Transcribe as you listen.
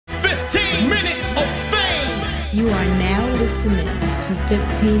You are now listening to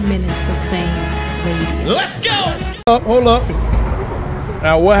 15 Minutes of Fame Radio. Let's go! Hold up.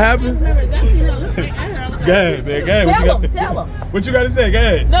 Now, what happened? Go ahead, man. Go ahead. Tell him. What you got to say? Go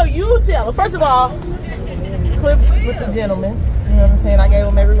ahead. No, you tell him. First of all, clips with the gentlemen. You know what I'm saying? I gave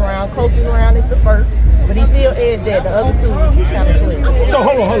him every round. Closest round is the first, but he still edged that. The other two kind of clear. So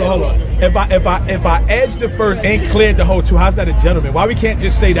hold on. If I edged the first and cleared the whole two, how's that a gentleman? Why we can't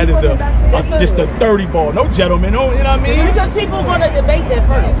just say that is just a 30 ball? No gentleman. No, you know what I mean? Because people are gonna debate that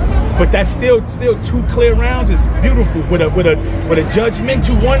first. But that's still two clear rounds. It's beautiful with a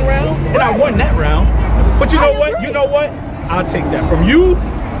judgmental one round, and I won that round. But you know what? You know what? I'll take that from you.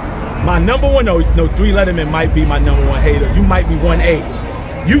 My number one, no, 3 Letterman might be my number one hater. You might be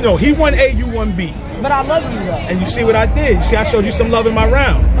 1A. You know, he 1A, you 1B. But I love you though. And you see what I did? You see, I showed you some love in my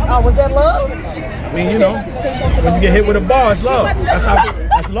round. Oh, was that love? I mean, you know, when you get hit with a bar, it's love.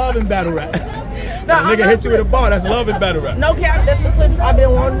 That's love in battle rap. No, a nigga hit you with a bar, that's love in battle rap. No cap, that's the clips I've been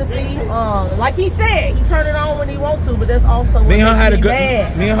wanting to see. Like he said, he turn it on when he wants to, but that's also me and her had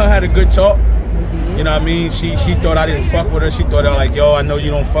a good talk. You know what I mean? She thought I didn't fuck with her. She thought I was like, yo, I know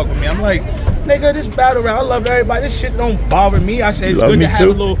you don't fuck with me. I'm like, nigga, this battle rap, I love everybody. This shit don't bother me. I say it's good to have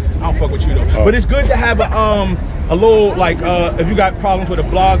a little. I don't fuck with you though, but it's good to have a little like if you got problems with a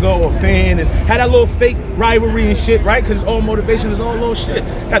blogger or fan and had that little fake rivalry and shit, right? Because all motivation is all little shit.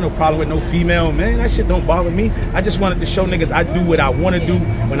 Got no problem with no female, man. That shit don't bother me. I just wanted to show niggas I do what I want to do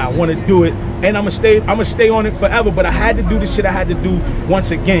when I want to do it, and I'ma stay on it forever. But I had to do the shit I had to do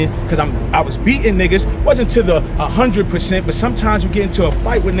once again because I was beating niggas. Wasn't to the 100%, but sometimes you get into a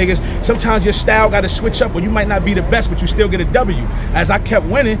fight with niggas. Sometimes your style got to switch up, or you might not be the best, but you still get a W. As I kept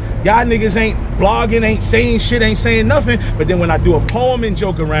winning, y'all niggas ain't blogging, ain't saying shit, ain't saying nothing. But then when I do a poem and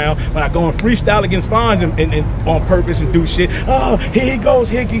joke around, when I go and freestyle against Fonz and on purpose and do shit, oh, here he goes,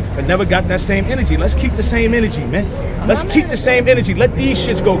 Hickey, but never got that same energy. Let's keep the same energy, man. Let's keep the same energy. Let these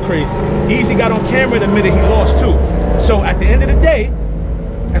shits go crazy. Easy got on camera and admitted he lost too. So at the end of the day,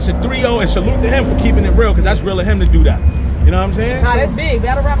 that's a 3-0 and salute to him for keeping it real, because that's real of him to do that. You know what I'm saying? Nah, that's big.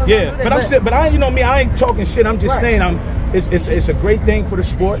 Battle rappers yeah, do that, but I, you know me, I ain't talking shit. I'm just saying, it's a great thing for the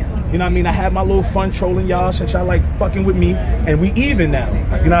sport. You know what I mean? I had my little fun trolling y'all since y'all like fucking with me, and we even now.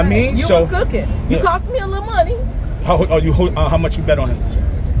 You know what I mean? You was cooking. You cost me a little money. How much you bet on him?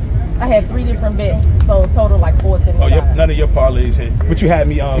 I had 3 different bets, so total like $475. Oh, none of your parlays hit. What you had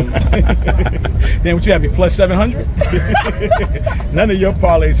me then what you had me plus 700? None of your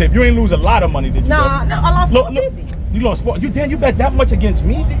parlays hit. You ain't lose a lot of money, did you? Nah, no, I lost 450. You lost 4. You bet that much against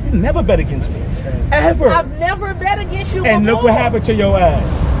me? You never bet against me. Ever. I've never bet against you. And before. Look what happened to your ass.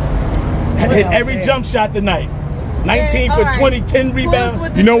 Hit every jump shot tonight. 19 for 20, 10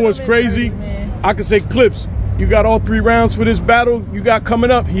 rebounds. You know what's crazy? I can say, Clips, you got all 3 rounds for this battle you got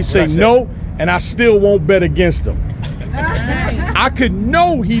coming up? He say no, and I still won't bet against him. I could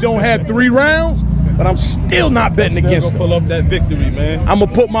know he don't have 3 rounds, but I'm still not betting against him. Pull up that victory, man. I'm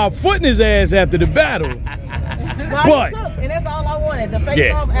gonna put my foot in his ass after the battle. But and that's all I wanted. The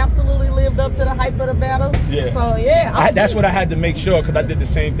face-off absolutely lived up to the hype of the battle. Yeah. So yeah, that's what I had to make sure, because I did the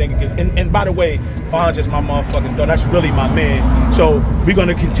same thing against. And by the way, Fonz is my motherfucking dog. That's really my man. So we're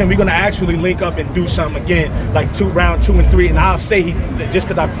gonna continue. We're gonna actually link up and do something again, like round 2 and 3. And I'll say he, just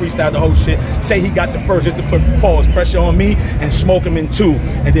because I freestyled the whole shit, say he got the first, just to put pressure on me and smoke him in 2,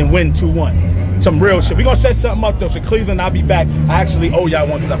 and then win 2-1. Some real shit. We're gonna set something up though. So Cleveland, I'll be back. I actually owe y'all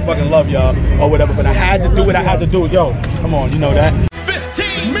one because I fucking love y'all or whatever. But I had to do what I had to do. Yo, come on, you know that.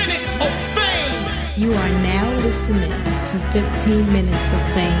 15 minutes of fame. You are now listening to 15 Minutes of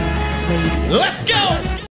Fame Radio. Let's go.